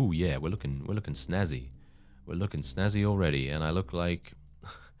on. Ooh, yeah, we're looking snazzy. We're looking snazzy already, and I look like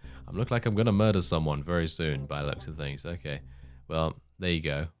I'm gonna murder someone very soon by the looks of things. Okay. Well, there you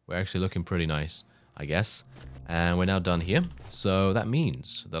go. We're actually looking pretty nice, I guess. And we're now done here. So that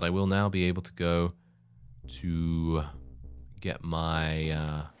means that I will now be able to go to get my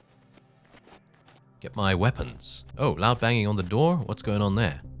weapons. Oh, loud banging on the door? What's going on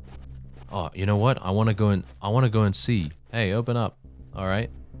there? Oh, you know what? I want to go and see. Hey, open up. All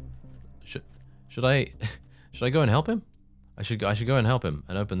right. Should I go and help him? I should go and help him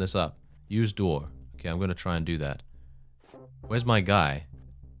and open this up. Use door. Okay, I'm going to try and do that. Where's my guy?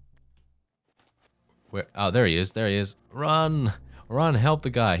 Where? Oh, there he is. There he is. Run! Run, help the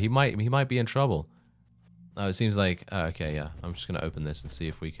guy. He might be in trouble. Oh, it seems like okay, yeah. I'm just going to open this and see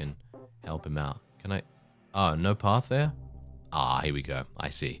if we can help him out. Can I? Oh, no path there? Ah, here we go. I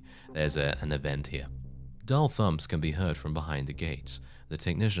see. There's an event here. Dull thumps can be heard from behind the gates. The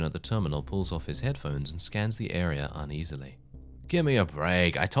technician at the terminal pulls off his headphones and scans the area uneasily. Give me a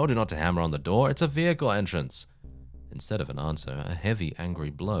break. I told you not to hammer on the door. It's a vehicle entrance. Instead of an answer, a heavy, angry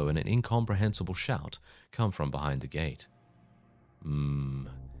blow and an incomprehensible shout come from behind the gate.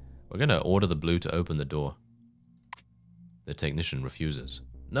 We're going to order the blue to open the door. The technician refuses.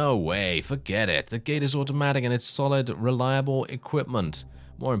 No way, forget it. The gate is automatic and it's solid, reliable equipment.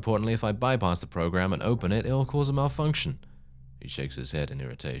 More importantly, if I bypass the program and open it, it'll cause a malfunction. He shakes his head in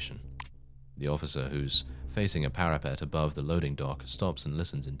irritation. The officer, who's facing a parapet above the loading dock, stops and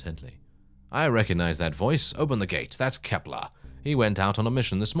listens intently. I recognize that voice. Open the gate. That's Kepler. He went out on a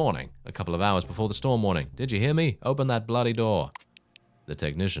mission this morning, a couple of hours before the storm warning. Did you hear me? Open that bloody door. The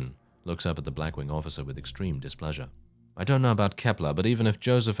technician looks up at the Blackwing officer with extreme displeasure. I don't know about Kepler, but even if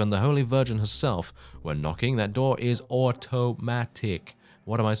Joseph and the Holy Virgin herself were knocking, that door is automatic.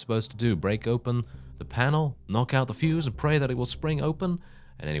 What am I supposed to do? Break open the panel, knock out the fuse, and pray that it will spring open?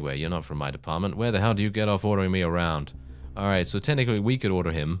 And anyway, you're not from my department. Where the hell do you get off ordering me around? Alright, so technically we could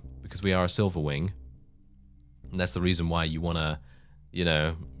order him, because we are a Silver Wing. And that's the reason why you want to, you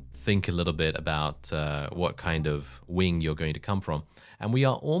know, think a little bit about what kind of wing you're going to come from. And we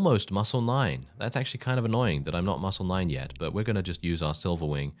are almost Muscle 9. That's actually kind of annoying that I'm not Muscle 9 yet, but we're going to just use our Silver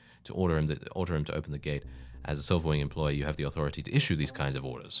Wing to order him to open the gate. As a Silver Wing employee, you have the authority to issue these kinds of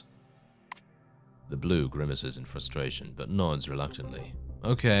orders. The blue grimaces in frustration, but nods reluctantly.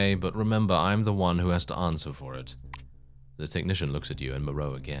 Okay, but remember, I'm the one who has to answer for it. The technician looks at you and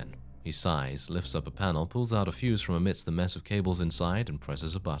Moreau again. He sighs, lifts up a panel, pulls out a fuse from amidst the mess of cables inside, and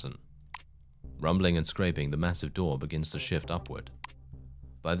presses a button. Rumbling and scraping, the massive door begins to shift upward.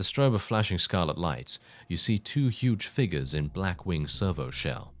 By the strobe of flashing scarlet lights, you see two huge figures in Blackwing servo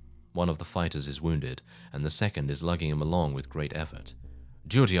shell. One of the fighters is wounded, and the second is lugging him along with great effort.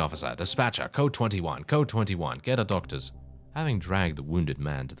 Duty officer, dispatcher, code 21, code 21, get a doctor's. Having dragged the wounded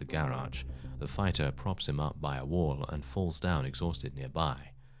man to the garage, the fighter props him up by a wall and falls down exhausted nearby.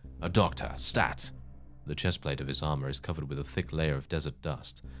 A doctor, stat! The chestplate of his armor is covered with a thick layer of desert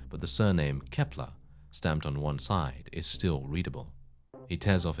dust, but the surname Kepler, stamped on one side, is still readable. He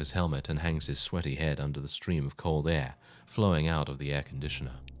tears off his helmet and hangs his sweaty head under the stream of cold air flowing out of the air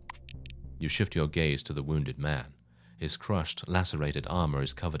conditioner. You shift your gaze to the wounded man. His crushed, lacerated armor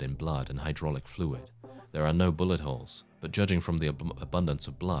is covered in blood and hydraulic fluid. There are no bullet holes, but judging from the abundance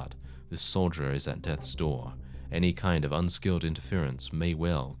of blood, this soldier is at death's door. Any kind of unskilled interference may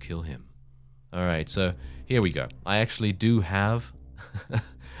well kill him. Alright, so here we go. I actually do have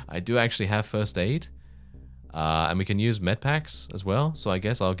first aid. And we can use med packs as well, so I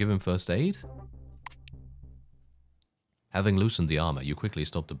guess I'll give him first aid. Having loosened the armor, you quickly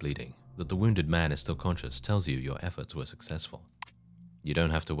stop the bleeding. That the wounded man is still conscious tells you your efforts were successful. You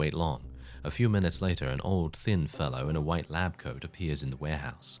don't have to wait long. A few minutes later, an old, thin fellow in a white lab coat appears in the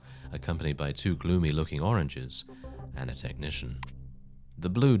warehouse, accompanied by two gloomy-looking oranges and a technician. The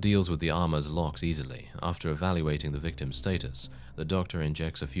blue deals with the armor's locks easily. After evaluating the victim's status, the doctor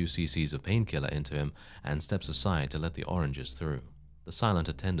injects a few cc's of painkiller into him and steps aside to let the oranges through. The silent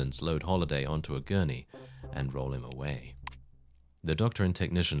attendants load Holiday onto a gurney and roll him away. The doctor and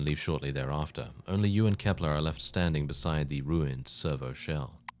technician leave shortly thereafter. Only you and Kepler are left standing beside the ruined servo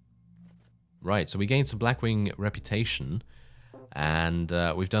shell. Right, so we gained some Blackwing reputation, and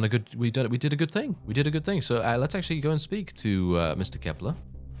we did a good thing. We did a good thing. So let's actually go and speak to Mr. Kepler.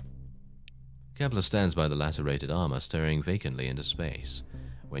 Kepler stands by the lacerated armor, staring vacantly into space.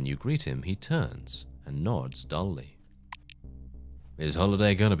 When you greet him, he turns and nods dully. Is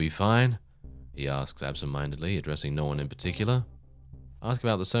Holiday gonna be fine? He asks absent-mindedly, addressing no one in particular. Ask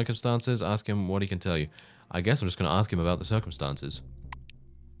about the circumstances, ask him what he can tell you. I guess I'm just gonna ask him about the circumstances.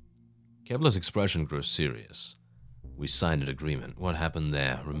 Kepler's expression grew serious. We signed an agreement. What happened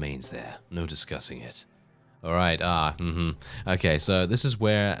there remains there. No discussing it. Alright, Okay, so this is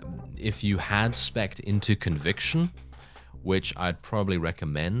where, if you had spec'd into conviction, which I'd probably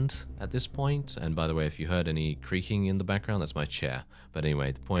recommend at this point, and by the way, if you heard any creaking in the background, that's my chair. But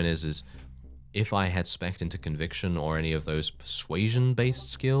anyway, the point is if I had spec'd into conviction or any of those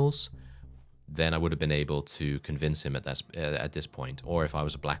persuasion-based skills, then I would have been able to convince him at this point. Or if I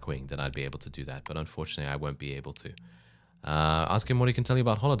was a Blackwing, then I'd be able to do that. But unfortunately, I won't be able to. Ask him what he can tell you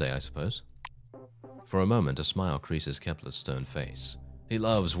about Holiday, I suppose. For a moment, a smile creases Kepler's stern face. He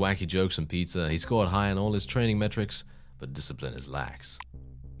loves wacky jokes and pizza. He scored high on all his training metrics, but discipline is lax.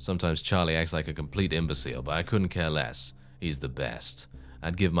 Sometimes Charlie acts like a complete imbecile, but I couldn't care less. He's the best.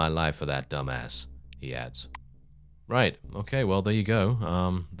 I'd give my life for that dumbass, he adds. Right, okay, well, there you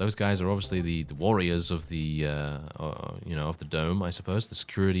go. Those guys are obviously the warriors of the, of the dome, I suppose, the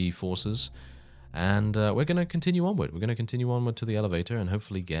security forces. And we're going to continue onward. We're going to continue onward to the elevator and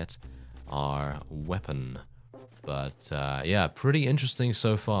hopefully get our weapon. But, yeah, pretty interesting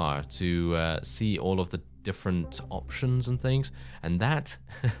so far to see all of the different options and things. And that,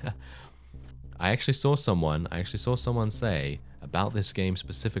 I actually saw someone say about this game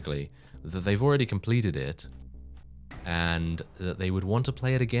specifically that they've already completed it and that they would want to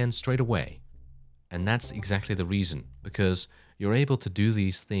play it again straight away. And that's exactly the reason, because you're able to do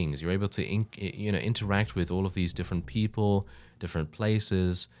these things. You're able to interact with all of these different people, different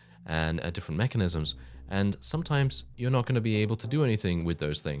places, and different mechanisms. And sometimes you're not going to be able to do anything with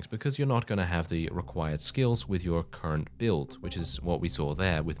those things because you're not going to have the required skills with your current build, which is what we saw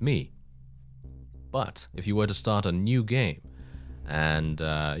there with me. But if you were to start a new game and,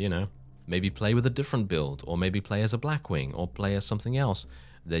 maybe play with a different build, or maybe play as a Blackwing, or play as something else,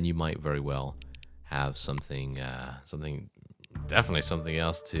 then you might very well have definitely something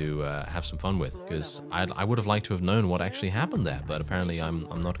else to have some fun with. Because I would have liked to have known what actually happened there, but apparently I'm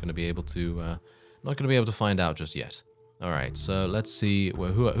not going to be able to find out just yet. All right, so let's see.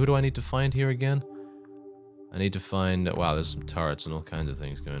 Who do I need to find here again? I need to find. Wow, there's some turrets and all kinds of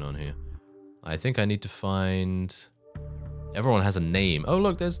things going on here. I think I need to find. Everyone has a name. Oh,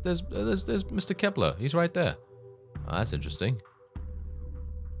 look, there's Mr. Kepler. He's right there. Oh, that's interesting.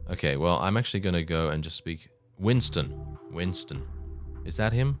 Okay, well, I'm actually going to go and just speak. Winston. Is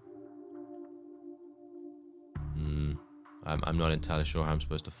that him? I'm not entirely sure how I'm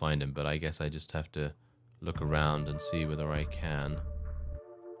supposed to find him, but I guess I just have to look around and see whether I can.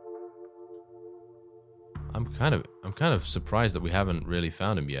 I'm kind of surprised that we haven't really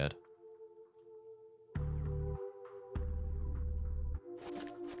found him yet.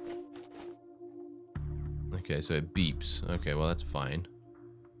 Okay, so it beeps. Okay, well, that's fine.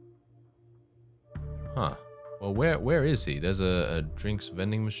 Huh. Well, where is he? There's a drinks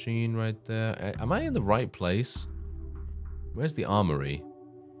vending machine right there. Am I in the right place? Where's the armory?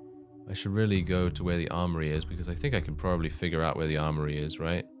 I should really go to where the armory is, because I think I can probably figure out where the armory is,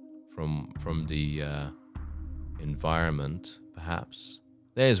 right? From the environment, perhaps.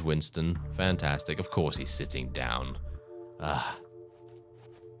 There's Winston. Fantastic. Of course he's sitting down. Ah.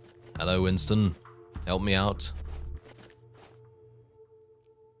 Hello, Winston. Help me out.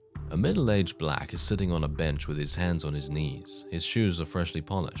 A middle-aged black is sitting on a bench with his hands on his knees. His shoes are freshly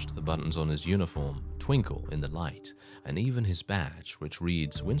polished, the buttons on his uniform twinkle in the light, and even his badge, which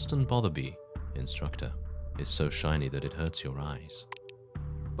reads Winston Botherby, Instructor, is so shiny that it hurts your eyes.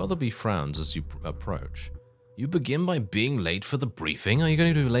 Botherby frowns as you approach. You begin by being late for the briefing? Are you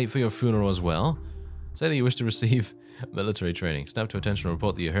going to be late for your funeral as well? Say that you wish to receive military training. Snap to attention and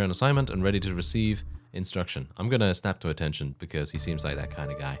report that you're here on assignment and ready to receive instruction. I'm going to snap to attention because he seems like that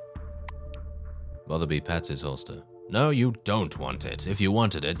kind of guy. Botherby pats his holster. No, you don't want it. If you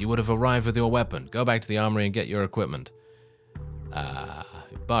wanted it, you would have arrived with your weapon. Go back to the armory and get your equipment.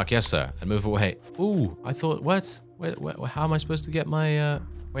 Bark, yes, sir, and move away. Ooh, I thought, what? Wait, how am I supposed to get my,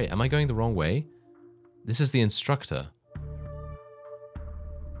 Wait, am I going the wrong way? This is the instructor.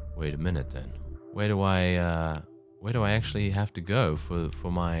 Wait a minute, then. Where do I actually have to go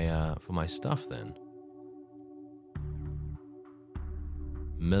for my stuff, then?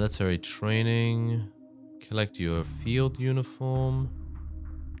 Military training. Collect your field uniform.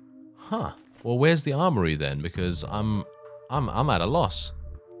 Huh. Well, where's the armory then? Because I'm at a loss.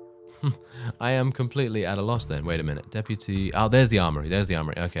 I am completely at a loss then. Wait a minute. Deputy. Oh, there's the armory. There's the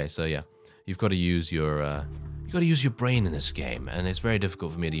armory. Okay, so yeah, you've got to use your brain in this game, and it's very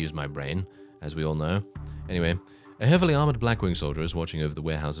difficult for me to use my brain, as we all know. Anyway. A heavily armored Blackwing soldier is watching over the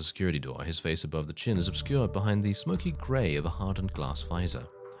warehouse's security door. His face above the chin is obscured behind the smoky grey of a hardened glass visor.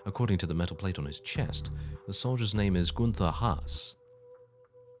 According to the metal plate on his chest, the soldier's name is Gunther Haas.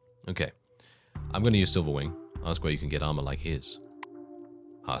 Okay, I'm going to use Silverwing. Ask where you can get armor like his.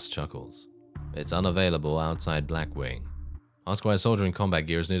 Haas chuckles. It's unavailable outside Blackwing. Ask why a soldier in combat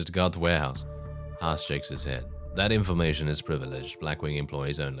gear is needed to guard the warehouse. Haas shakes his head. That information is privileged. Blackwing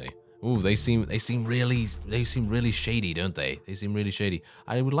employees only. Ooh, they seem really shady, don't they? They seem really shady.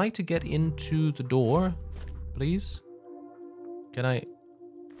 I would like to get into the door, please. Can I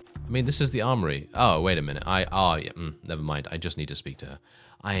mean, this is the armory. Oh, wait a minute. Never mind. I just need to speak to her.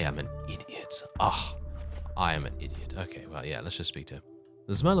 I am an idiot. I am an idiot. Okay, well, yeah, let's just speak to her.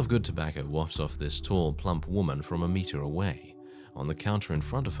 The smell of good tobacco wafts off this tall, plump woman from a meter away. On the counter in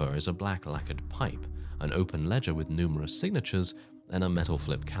front of her is a black lacquered pipe, an open ledger with numerous signatures, and a metal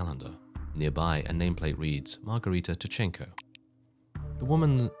flip calendar. Nearby, a nameplate reads, Margarita Tachenko. The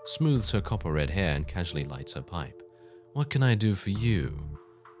woman smooths her copper-red hair and casually lights her pipe. What can I do for you?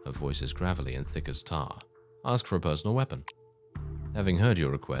 Her voice is gravelly and thick as tar. Ask for a personal weapon. Having heard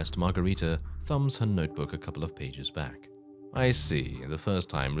your request, Margarita thumbs her notebook a couple of pages back. I see, the first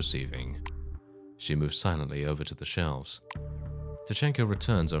time receiving. She moves silently over to the shelves. Tachenko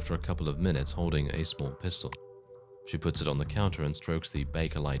returns after a couple of minutes holding a small pistol. She puts it on the counter and strokes the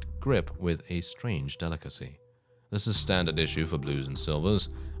Bakelite grip with a strange delicacy. This is standard issue for blues and silvers.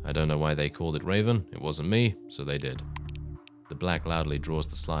 I don't know why they called it Raven. It wasn't me, so they did. The black loudly draws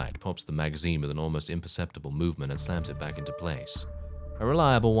the slide, pops the magazine with an almost imperceptible movement and slams it back into place. A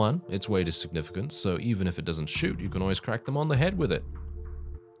reliable one, its weight is significant, so even if it doesn't shoot, you can always crack them on the head with it.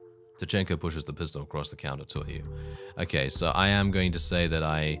 Tachenko pushes the pistol across the counter to you. Okay, so I am going to say that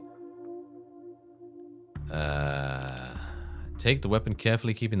I... take the weapon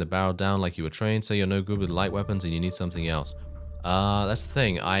carefully, keeping the barrel down like you were trained. Say you're no good with light weapons and you need something else. That's the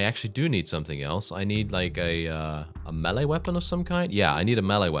thing. I actually do need something else. I need like a melee weapon of some kind. Yeah, I need a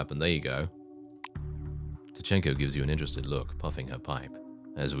melee weapon. There you go. Tachenko gives you an interested look, puffing her pipe.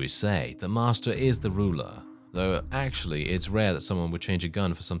 As we say, the master is the ruler. Though, actually, it's rare that someone would change a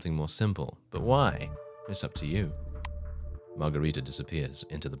gun for something more simple. But why? It's up to you. Margarita disappears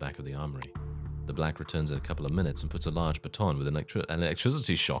into the back of the armory. The black returns in a couple of minutes and puts a large baton with an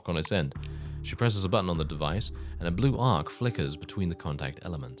electricity shock on its end. She presses a button on the device, and a blue arc flickers between the contact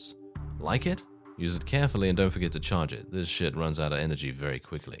elements. Like it? Use it carefully and don't forget to charge it. This shit runs out of energy very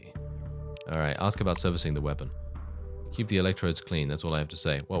quickly. Alright, ask about servicing the weapon. Keep the electrodes clean, that's all I have to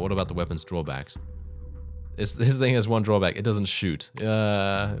say. Well, what about the weapon's drawbacks? This thing has one drawback, it doesn't shoot.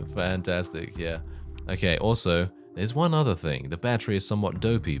 Fantastic, yeah. Okay, also, there's one other thing. The battery is somewhat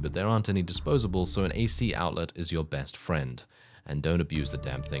dopey, but there aren't any disposables, so an AC outlet is your best friend. And don't abuse the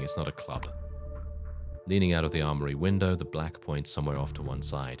damn thing, it's not a club. Leaning out of the armory window, the black points somewhere off to one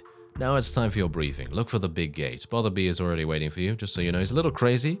side. Now it's time for your briefing. Look for the big gate. Botherby is already waiting for you, just so you know he's a little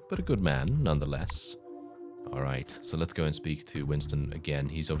crazy, but a good man, nonetheless. Alright, so let's go and speak to Winston again.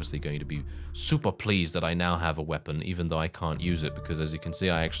 He's obviously going to be super pleased that I now have a weapon, even though I can't use it, because as you can see,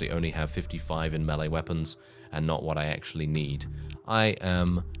 I actually only have 55 in melee weapons, and not what I actually need. I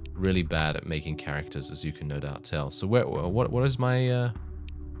am really bad at making characters, as you can no doubt tell. So what is my...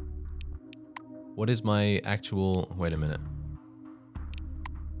 what is my actual... Wait a minute.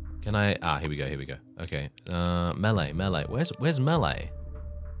 Can I... Ah, here we go. Okay. Melee. Where's melee?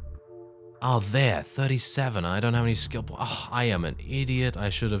 Oh, there. 37. I don't have any skill... Oh, I am an idiot. I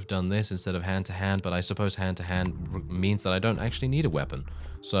should have done this instead of hand-to-hand, but I suppose hand-to-hand means that I don't actually need a weapon.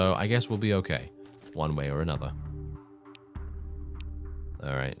 So I guess we'll be okay. One way or another.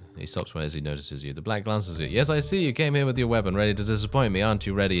 Alright. He stops as he notices you. The black glances at you. Yes, I see. You came here with your weapon, ready to disappoint me. Aren't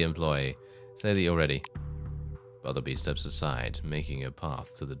you ready, employee? Say that you're ready. Botherby steps aside, making a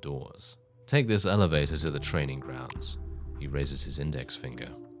path to the doors. Take this elevator to the training grounds. He raises his index finger.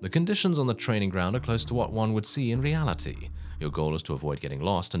 The conditions on the training ground are close to what one would see in reality. Your goal is to avoid getting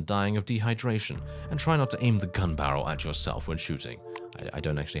lost and dying of dehydration, and try not to aim the gun barrel at yourself when shooting. I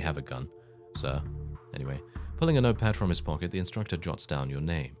don't actually have a gun, sir. Anyway, pulling a notepad from his pocket, the instructor jots down your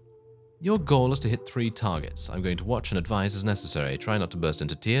name. Your goal is to hit 3 targets. I'm going to watch and advise as necessary. Try not to burst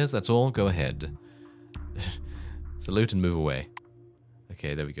into tears, that's all. Go ahead. Salute and move away.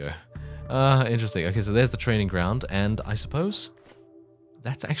 Okay, there we go. Interesting. Okay, so there's the training ground, and I suppose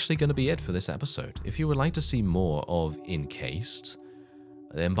that's actually going to be it for this episode. If you would like to see more of Encased,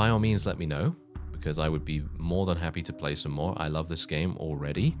 then by all means let me know, because I would be more than happy to play some more. I love this game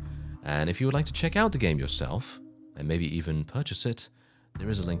already. And if you would like to check out the game yourself, and maybe even purchase it, there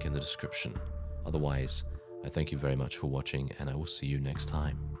is a link in the description. Otherwise, I thank you very much for watching, and I will see you next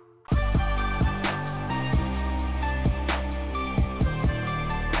time.